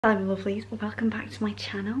Hello lovelies, welcome back to my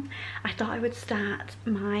channel. I thought I would start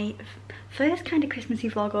my first kind of Christmassy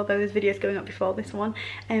vlog, although there's videos going up before this one.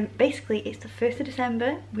 Basically it's the 1st of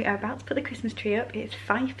December, we are about to put the Christmas tree up, it's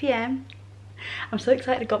 5 PM. I'm so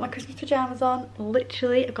excited, I got my Christmas pyjamas on,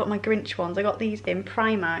 literally. I got my Grinch ones, I got these in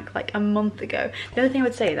Primark like a month ago. The only thing I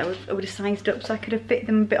would say is I would have sized up so I could have fit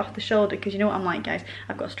them a bit off the shoulder, because you know what I'm like guys,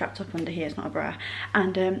 I've got strapped up under here, it's not a bra.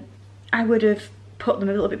 And I would have put them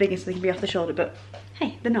a little bit bigger so they can be off the shoulder, but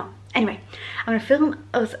hey, they're not. Anyway, I'm going to film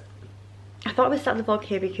us. I thought I would start the vlog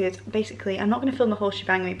here because basically I'm not going to film the whole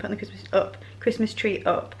shebang of me putting the Christmas tree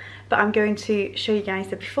up, but I'm going to show you guys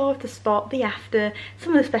the before of the spot, the after,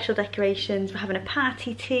 some of the special decorations. We're having a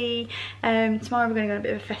party tea. Tomorrow we're going to go on a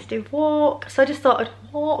bit of a festive walk. So I just thought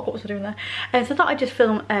I'd walk. What was I doing there? So I thought I'd just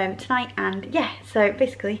film tonight, and yeah, so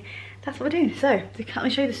basically that's what we're doing. So let me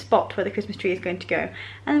show you the spot where the Christmas tree is going to go. And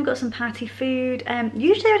then we've got some party food.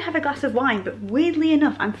 Usually I would have a glass of wine, but weirdly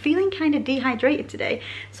enough, I'm feeling kind of dehydrated today.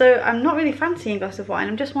 So I'm not really fancying a glass of wine.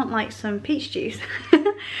 I just want like some peach juice.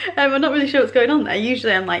 I'm not really sure what's going on there.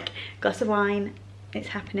 Usually I'm like, glass of wine, it's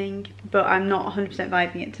happening, but I'm not 100%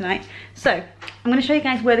 vibing it tonight. So I'm going to show you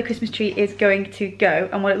guys where the Christmas tree is going to go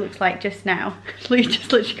and what it looks like just now. Louis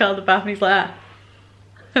just literally called the bath and he's like, ah.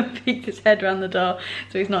 And peeked his head around the door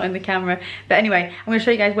so he's not in the camera. But anyway, I'm going to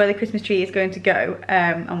show you guys where the Christmas tree is going to go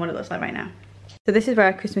and what it looks like right now. So this is where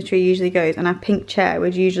our Christmas tree usually goes, and our pink chair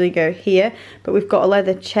would usually go here, but we've got a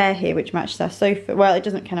leather chair here which matches our sofa. Well, it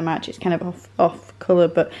doesn't kind of match, it's kind of off colour,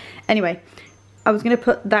 but anyway, I was going to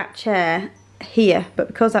put that chair here, but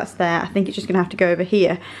because that's there, I think it's just going to have to go over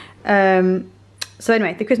here. So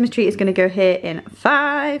anyway, the Christmas tree is going to go here in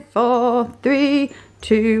 5, 4, 3,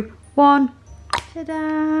 2, 1.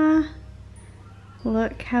 Ta-da!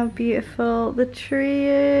 Look how beautiful the tree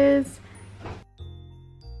is.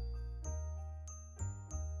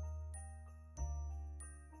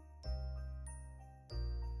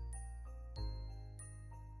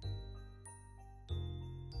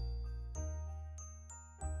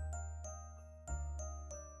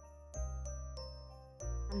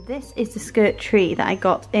 And this is the skirt tree that I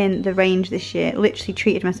got in the range this year. Literally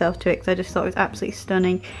treated myself to it because I just thought it was absolutely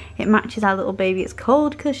stunning. It matches our little baby It's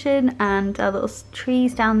Cold cushion and our little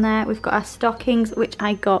trees down there. We've got our stockings, which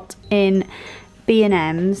I got in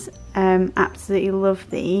B&M's. Absolutely love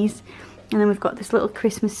these. And then we've got this little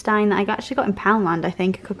Christmas stein that I actually got in Poundland, I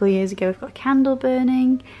think, a couple of years ago. We've got a candle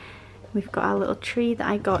burning. We've got our little tree that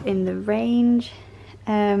I got in the range.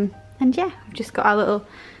 And yeah, we've just got our little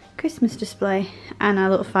Christmas display and our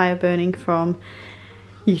little fire burning from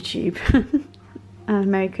YouTube. And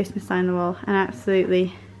Merry Christmas sign on the wall, and I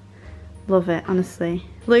absolutely love it, honestly.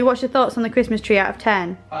 Louis, what's your thoughts on the Christmas tree out of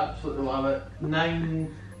 10? Absolutely love it.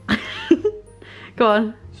 9. Go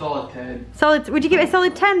on. Solid 10. Solid. Would you give it a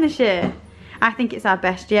solid 10 this year? I think it's our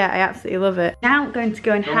best yet. I absolutely love it. Now I'm going to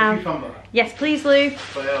go and have... Cucumber. Yes, please, Lou.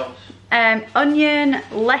 What else? Onion,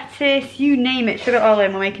 lettuce, you name it. Sugar it all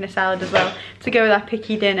in. We're making a salad as well to go with our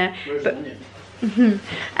picky dinner. Where's the onion?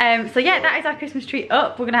 So yeah, that is our Christmas tree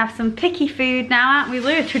up. We're gonna have some picky food now, aren't we,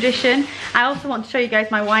 Lou? A tradition. I also want to show you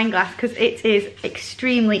guys my wine glass because it is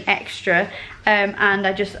extremely extra, and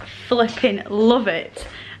I just flipping love it.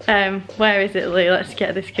 Where is it, Lou? Let's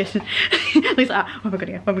get this kitchen. Lou's like, where am I gonna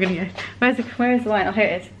go? Where am I gonna go? Where is the wine? Oh, here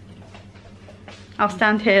it is. I'll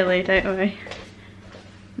stand here, Lou, don't worry.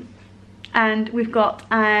 And we've got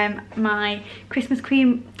my Christmas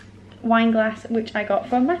cream wine glass, which I got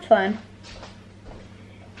from Matalan.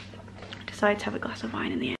 Decided to have a glass of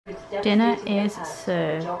wine in the end. Dinner is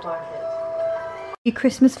served. Your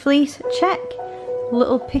Christmas fleece, check.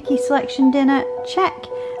 Little picky selection dinner, check.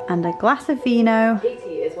 And a glass of vino,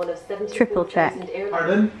 triple check.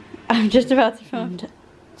 Pardon? I'm just about to film.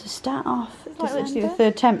 To start off, it's like literally the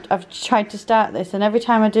third attempt I've tried to start this, and every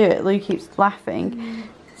time I do it, Lou keeps laughing.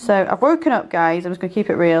 So I've woken up, guys. I'm just gonna keep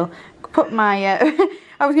it real. Put my,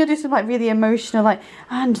 I was gonna do some like really emotional, like,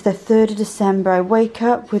 and the 3rd of December, I wake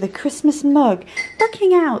up with a Christmas mug,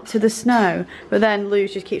 looking out to the snow. But then Lou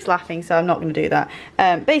just keeps laughing, so I'm not gonna do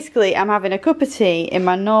that. Basically, I'm having a cup of tea in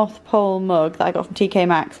my North Pole mug that I got from TK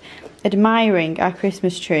Maxx, admiring our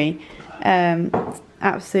Christmas tree.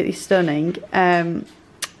 Absolutely stunning. And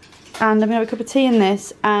I'm gonna have a cup of tea in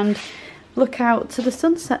this and look out to the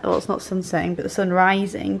sunset. Well, it's not sunsetting, but the sun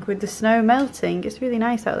rising with the snow melting. It's really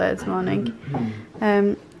nice out there this morning.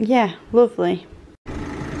 Yeah, lovely.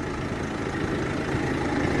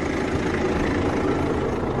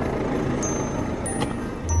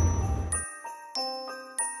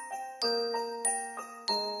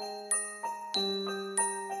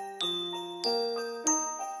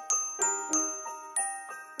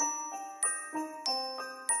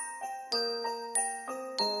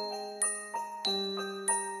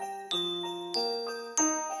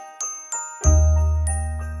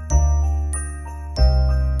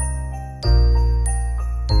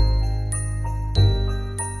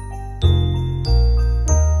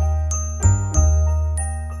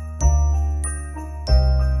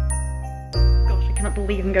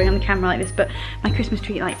 believe I'm going on the camera like this, but my Christmas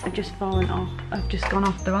tree lights have just fallen off. I've just gone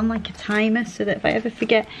off. They're on like a timer so that if I ever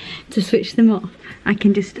forget to switch them off, I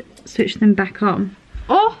can just switch them back on.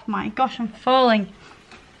 Oh my gosh, I'm falling.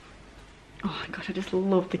 Oh my gosh, I just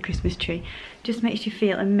love the Christmas tree. Just makes you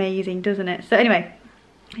feel amazing, doesn't it? So anyway,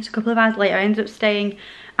 it's a couple of hours later. I ended up staying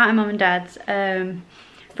at my mum and dad's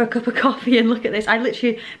for a cup of coffee, and look at this. I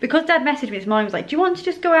literally, because Dad messaged me this morning, was like, do you want to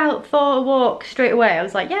just go out for a walk straight away? I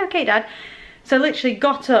was like, yeah, okay, Dad. So I literally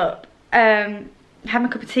got up, had my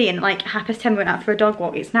cup of tea, and like 10:30 we went out for a dog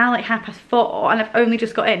walk. It's now like 4:30 and I've only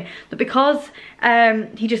just got in. But because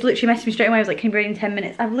he just literally messaged me straight away, I was like, can you be ready in 10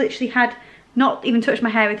 minutes? I've literally had not even touched my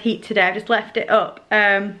hair with heat today. I've just left it up.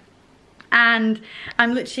 And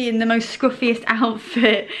I'm literally in the most scruffiest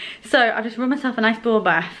outfit. So I've just run myself a nice bubble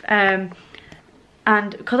bath.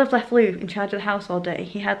 And because I've left Lou in charge of the house all day,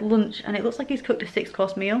 he had lunch and it looks like he's cooked a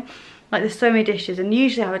 6-course meal. Like, there's so many dishes, and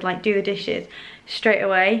usually I would like do the dishes straight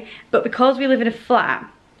away, but because we live in a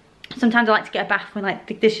flat, sometimes I like to get a bath when like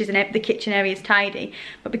the dishes and the kitchen area is tidy.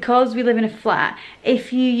 But because we live in a flat,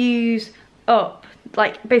 if you use up,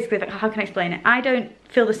 like basically, like, how can I explain it? I don't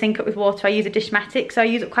fill the sink up with water. I use a Dishmatic, so I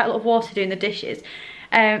use up quite a lot of water doing the dishes.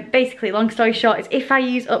 Basically, long story short, is if I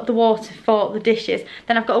use up the water for the dishes,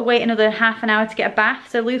 then I've got to wait another half an hour to get a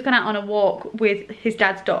bath. So Lou's gone out on a walk with his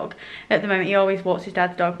dad's dog. At the moment, he always walks his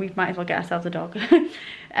dad's dog. We might as well get ourselves a dog.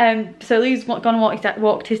 So Lou's gone and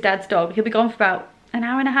walked his dad's dog. He'll be gone for about an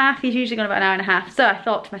hour and a half. He's usually gone about an hour and a half. So I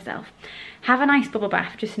thought to myself, have a nice bubble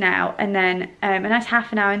bath just now, and then a nice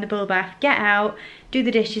half an hour in the bubble bath, get out, do the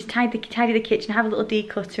dishes, tidy the kitchen, have a little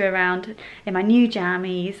declutter around in my new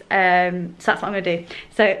jammies. So that's what I'm gonna do.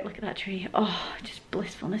 So look at that tree. Oh, just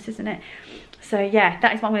blissfulness, isn't it? So yeah,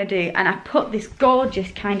 that is what I'm gonna do. And I put this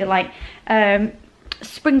gorgeous kind of like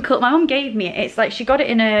sprinkle, my mum gave me it. It's like she got it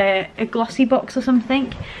in a glossy box or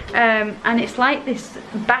something, and it's like this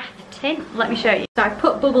bath tint. Let me show you. So I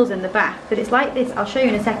put bubbles in the bath, but it's like this. I'll show you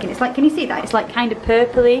in a second. It's like, can you see that? It's like kind of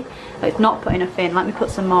purpley. Oh, it's not put enough in. Let me put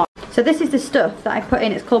some more. So this is the stuff that I put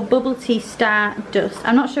in. It's called Bubble Tea Star Dust.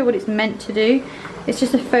 I'm not sure what it's meant to do. It's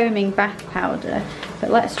just a foaming bath powder. But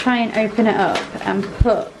let's try and open it up and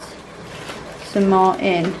put some more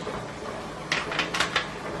in.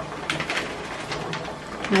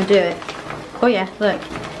 Can I do it? Oh yeah, look.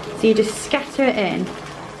 So you just scatter it in.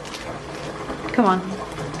 Come on.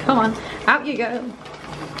 Come on. Out you go.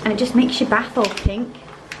 And it just makes your bath all pink.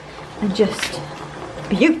 And just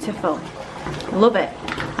beautiful. Love it.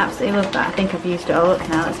 Absolutely love that. I think I've used it all up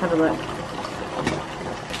now. Let's have a look.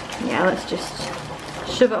 Yeah, let's just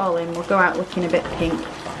shove it all in. We'll go out looking a bit pink.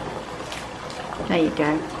 There you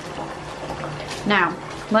go. Now,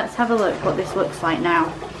 let's have a look what this looks like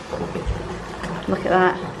now. Look at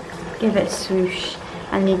that. Give it a swoosh.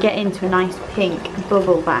 And you get into a nice pink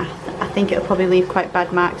bubble bath. I think it'll probably leave quite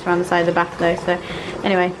bad marks around the side of the bath though. So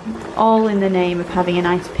anyway, all in the name of having a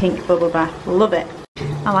nice pink bubble bath. Love it.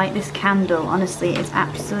 I like this candle, honestly, it's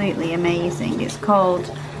absolutely amazing. It's from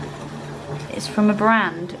a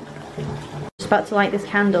brand. I'm just about to light this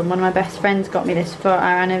candle. One of my best friends got me this for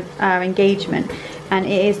our engagement, and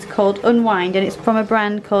it is called Unwind, and it's from a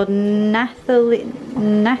brand called Natalie,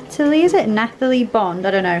 is it? Natalie Bond,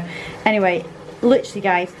 I don't know. Anyway, literally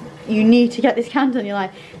guys, you need to get this candle in your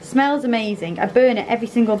life. It smells amazing. I burn it every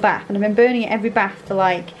single bath, and I've been burning it every bath for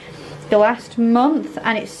like the last month,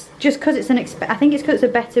 and it's just because it's I think it's because it's a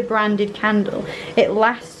better branded candle. It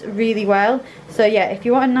lasts really well. So yeah, if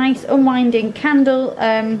you want a nice unwinding candle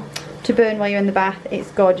to burn while you're in the bath,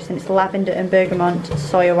 it's gorgeous, and it's lavender and bergamot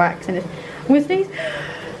soya wax, and it's, I'm gonna sneeze.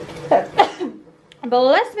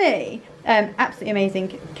 Bless me. Absolutely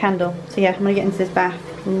amazing candle. So yeah, I'm gonna get into this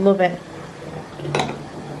bath. Love it.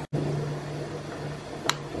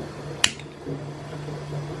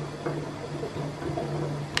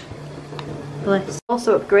 Bliss.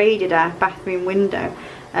 Also upgraded our bathroom window.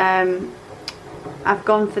 I've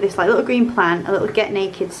gone for this like little green plant, a little get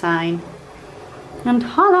naked sign, and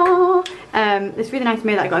hello, this really nice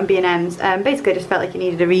mirror that I got in B&M's. Basically I just felt like it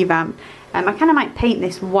needed a revamp. I kind of might paint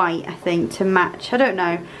this white, I think, to match. I don't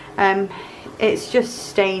know. It's just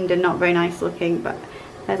stained and not very nice looking, but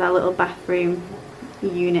there's our little bathroom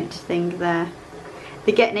unit thing there.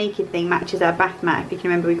 The get naked thing matches our bath mat. If you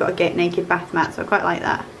can remember, we've got a get naked bath mat, so I quite like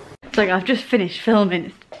that. So I've just finished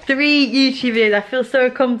filming 3 YouTube videos. I feel so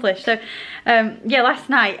accomplished. So yeah, last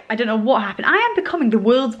night, I don't know what happened. I am becoming the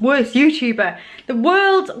world's worst YouTuber. The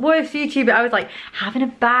world's worst YouTuber. I was like having a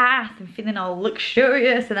bath and feeling all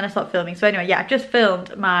luxurious, and then I stopped filming. So anyway, yeah, I've just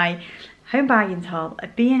filmed my Home Bargains haul, a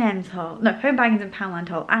B&M's haul, no, Home Bargains and Poundland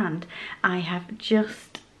haul, and I have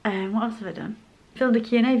just, what else have I done? filmed a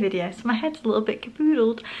Q&A video, so my head's a little bit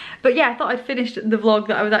caboodled. But yeah, I thought I'd finished the vlog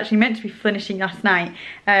that I was actually meant to be finishing last night.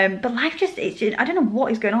 But life just, I don't know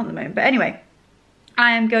what is going on at the moment. But anyway,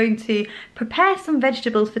 I am going to prepare some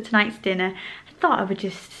vegetables for tonight's dinner. I thought I would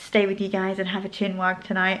just stay with you guys and have a chin wag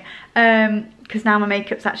tonight. Because now my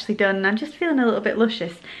makeup's actually done and I'm just feeling a little bit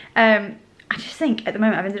luscious. I just think at the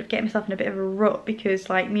moment I've ended up getting myself in a bit of a rut because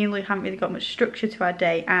like me and Lou haven't really got much structure to our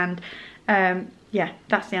day, and yeah,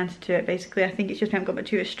 that's the answer to it basically. I think it's just we haven't got much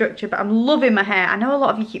to a structure, but I'm loving my hair. I know a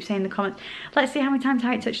lot of you keep saying in the comments, let's see how many times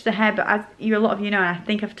Harriet touches the hair, but as a lot of you know, and I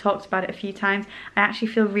think I've talked about it a few times, I actually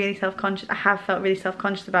feel really self-conscious. I have felt really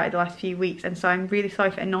self-conscious about it the last few weeks, and so I'm really sorry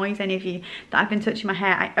if it annoys any of you that I've been touching my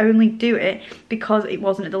hair. I only do it because it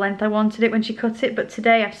wasn't at the length I wanted it when she cut it, but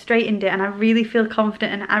today I've straightened it and I really feel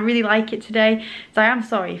confident and I really like it today. So I am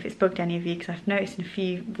sorry if it's bugged any of you, because I've noticed in a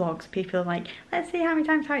few vlogs people are like, let's see how many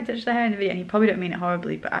times Harriet touches the hair in the video, and you probably don't mean it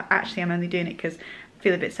horribly, but actually I'm only doing it because I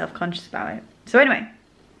feel a bit self-conscious about it. So anyway,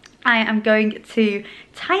 I am going to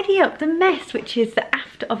tidy up the mess, which is the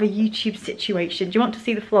after of a YouTube situation. Do you want to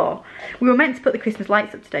see the floor? We were meant to put the Christmas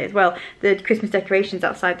lights up today as well, the Christmas decorations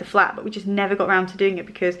outside the flat, but we just never got around to doing it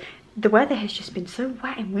because the weather has just been so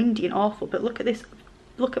wet and windy and awful. But look at this,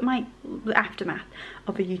 look at the aftermath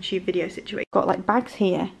of a YouTube video situation. Got like bags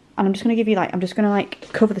here, and I'm just going to give you like, I'm just going to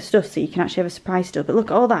like cover the stuff so you can actually have a surprise still. But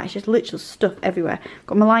look at all that, it's just literal stuff everywhere.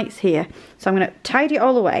 Got my lights here, so I'm going to tidy it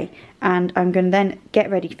all away and I'm going to then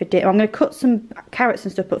get ready for dinner. I'm going to cut some carrots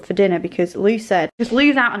and stuff up for dinner because Lou said, because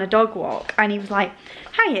Lou's out on a dog walk and he was like,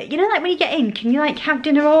 Harriet, you know, like when you get in, can you like have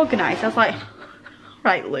dinner organised? I was like,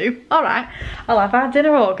 right Lou, alright, I'll have our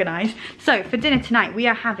dinner organised. So for dinner tonight we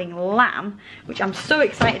are having lamb, which I'm so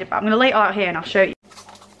excited about. I'm going to lay it out here and I'll show you.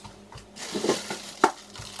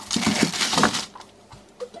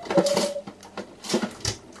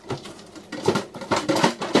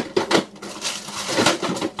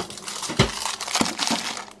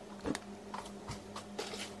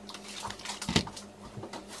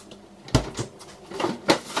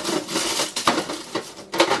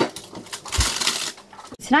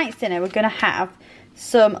 Tonight's dinner we're going to have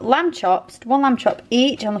some lamb chops, one lamb chop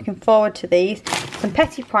each, I'm looking forward to these, some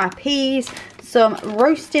petit pois peas, some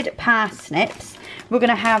roasted parsnips, we're going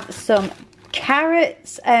to have some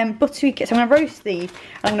carrots, buttery, so I'm going to roast these,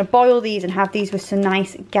 and I'm going to boil these and have these with some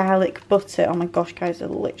nice garlic butter. Oh my gosh guys, they're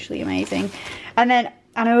literally amazing. And then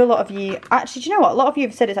I know a lot of you, actually, do you know what? A lot of you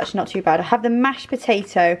have said it's actually not too bad. I have the mashed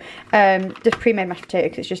potato, just pre-made mashed potato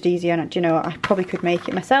because it's just easier, and do you know what? I probably could make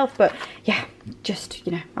it myself, but yeah, just,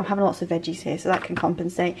 you know, I'm having lots of veggies here, so that can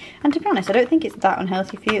compensate. And to be honest, I don't think it's that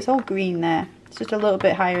unhealthy for you. It's all green there. It's just a little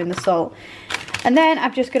bit higher in the salt. And then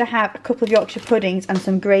I'm just going to have a couple of Yorkshire puddings and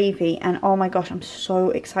some gravy, and oh my gosh, I'm so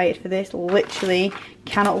excited for this. Literally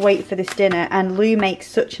cannot wait for this dinner, and Lou makes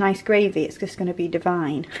such nice gravy, it's just going to be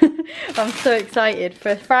divine. I'm so excited. For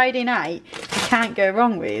a Friday night, you can't go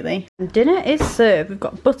wrong really. And dinner is served. We've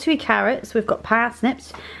got buttery carrots, we've got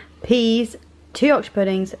parsnips, peas, 2 Yorkshire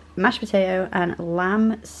puddings, mashed potato and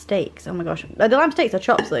lamb steaks. Oh my gosh, the lamb steaks are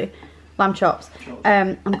chops, Lou. Lamb chops.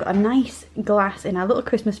 I've got a nice glass in our little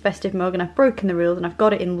Christmas festive mug, and I've broken the rules and I've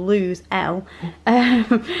got it in Lou's L.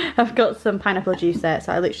 I've got some pineapple juice there,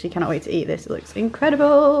 so I literally cannot wait to eat this. It looks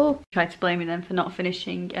incredible. Tried to blame me then for not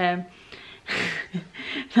finishing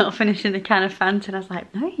not finishing the can of Fanta, and I was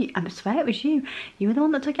like, no, I swear it was you. You were the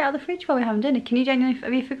one that took it out of the fridge while we were having dinner. Can you genuinely,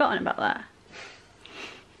 have you forgotten about that?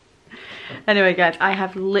 Anyway guys, I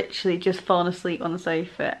have literally just fallen asleep on the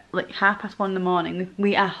sofa, like 1:30 in the morning.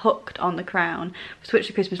 We are hooked on The Crown. We switched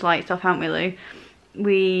the Christmas lights off, haven't we Lou?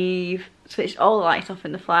 We've switched all the lights off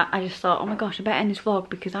in the flat. I just thought, oh my gosh, I better end this vlog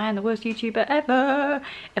because I am the worst YouTuber ever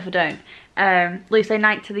if I don't. Lou, say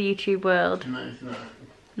night to the YouTube world.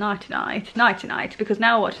 Night night, because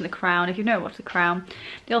now we're watching The Crown. If you know what's The Crown,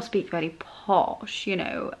 they all speak very posh, you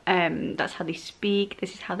know. That's how they speak.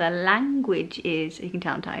 This is how their language is. You can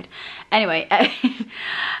tell I'm tired. Anyway, I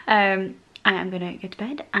am gonna go to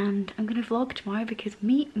bed and I'm gonna vlog tomorrow because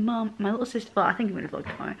me, mum, my little sister. Well, I think I'm gonna vlog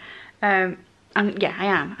tomorrow. Yeah, I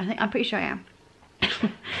am. I'm pretty sure I am.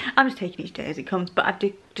 I'm just taking each day as it comes, but I've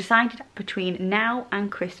decided between now and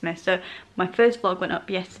Christmas. So my first vlog went up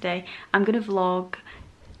yesterday. I'm gonna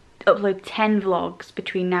upload 10 vlogs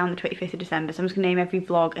between now and the 25th of December. So I'm just gonna name every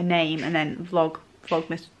vlog a name and then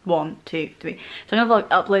Vlogmas 1, 2, 3. So I'm gonna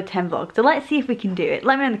upload 10 vlogs. So let's see if we can do it.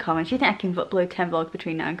 Let me know in the comments. Do you think I can upload 10 vlogs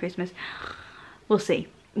between now and Christmas? We'll see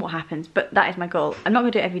what happens, but that is my goal. I'm not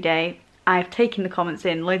gonna do it every day. I've taken the comments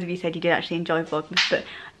in. Loads of you said you did actually enjoy Vlogmas, but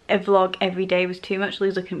a vlog every day was too much.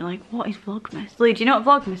 Lou's looking at me like, what is Vlogmas? Lou, do you know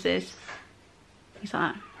what Vlogmas is? He's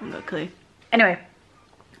like, I haven't got a clue. Anyway,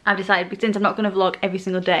 I've decided, since I'm not going to vlog every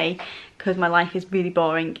single day because my life is really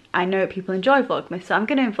boring, I know people enjoy Vlogmas, so I'm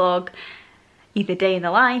going to vlog either day in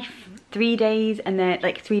the life, 3 days, and then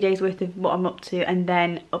like 3 days worth of what I'm up to, and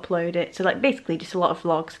then upload it. So like basically just a lot of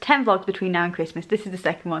vlogs, 10 vlogs between now and Christmas. This is the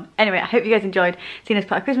second one. Anyway, I hope you guys enjoyed seeing us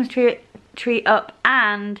put a Christmas tree up,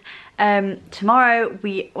 and tomorrow I'm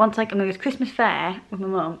going to go to Christmas fair with my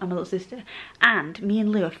mum and my little sister, and me and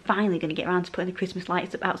Lou are finally going to get around to putting the Christmas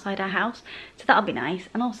lights up outside our house, so that'll be nice.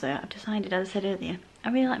 And also I've decided, as I said earlier, I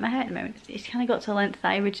really like my hair at the moment. It's kind of got to the length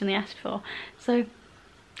that I originally asked for, so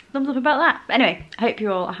thumbs up about that. But anyway, I hope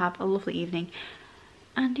you all have a lovely evening,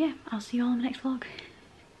 and yeah, I'll see you all in the next vlog.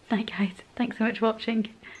 Night guys, thanks so much for watching.